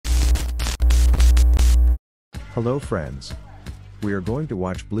Hello friends. We are going to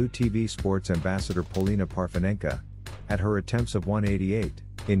watch Blue TV Sports ambassador Polina Parfenenko at her attempts of 188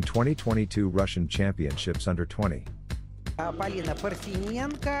 in 2022 Russian Championships under 20. Polina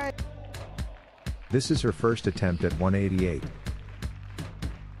Parfenenko. This is her first attempt at 188.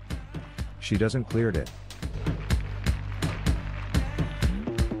 She doesn't cleared it.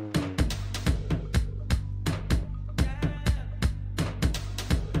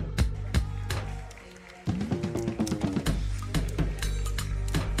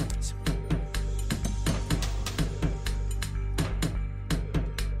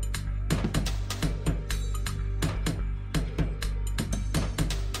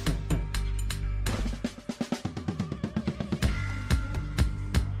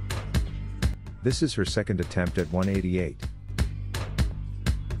 This is her second attempt at 188.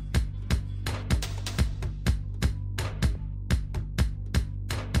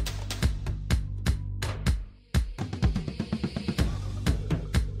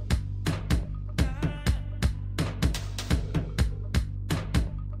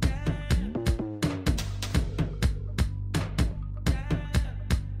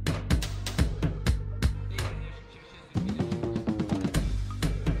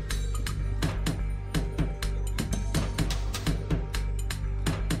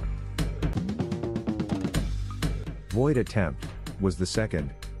 Void attempt was the second.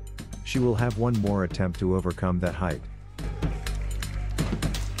 She will have one more attempt to overcome that height.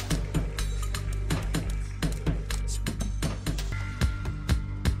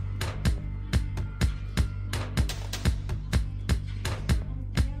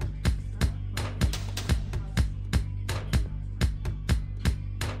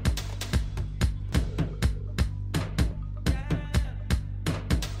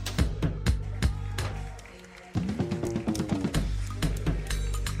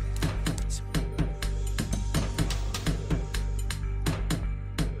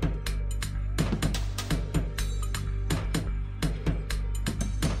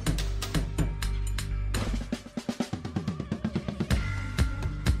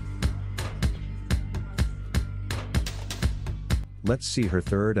 Let's see her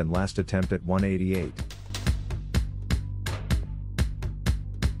third and last attempt at 188.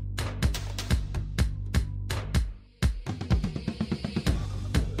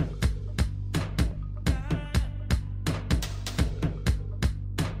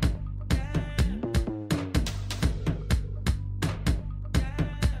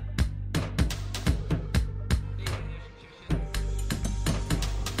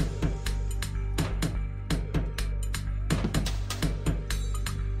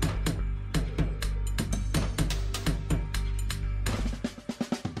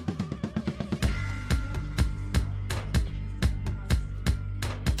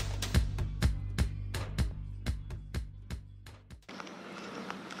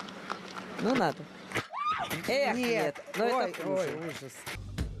 Ну надо. Эх, нет. Ну Ой, это ой, ужас. ужас.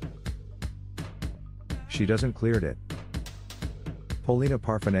 She doesn't cleared it. Polina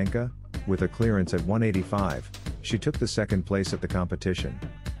Parfenenko, with a clearance at 185, she took the second place at the competition.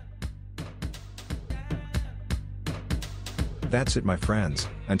 That's it my friends,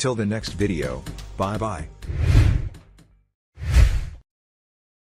 until the next video, bye bye.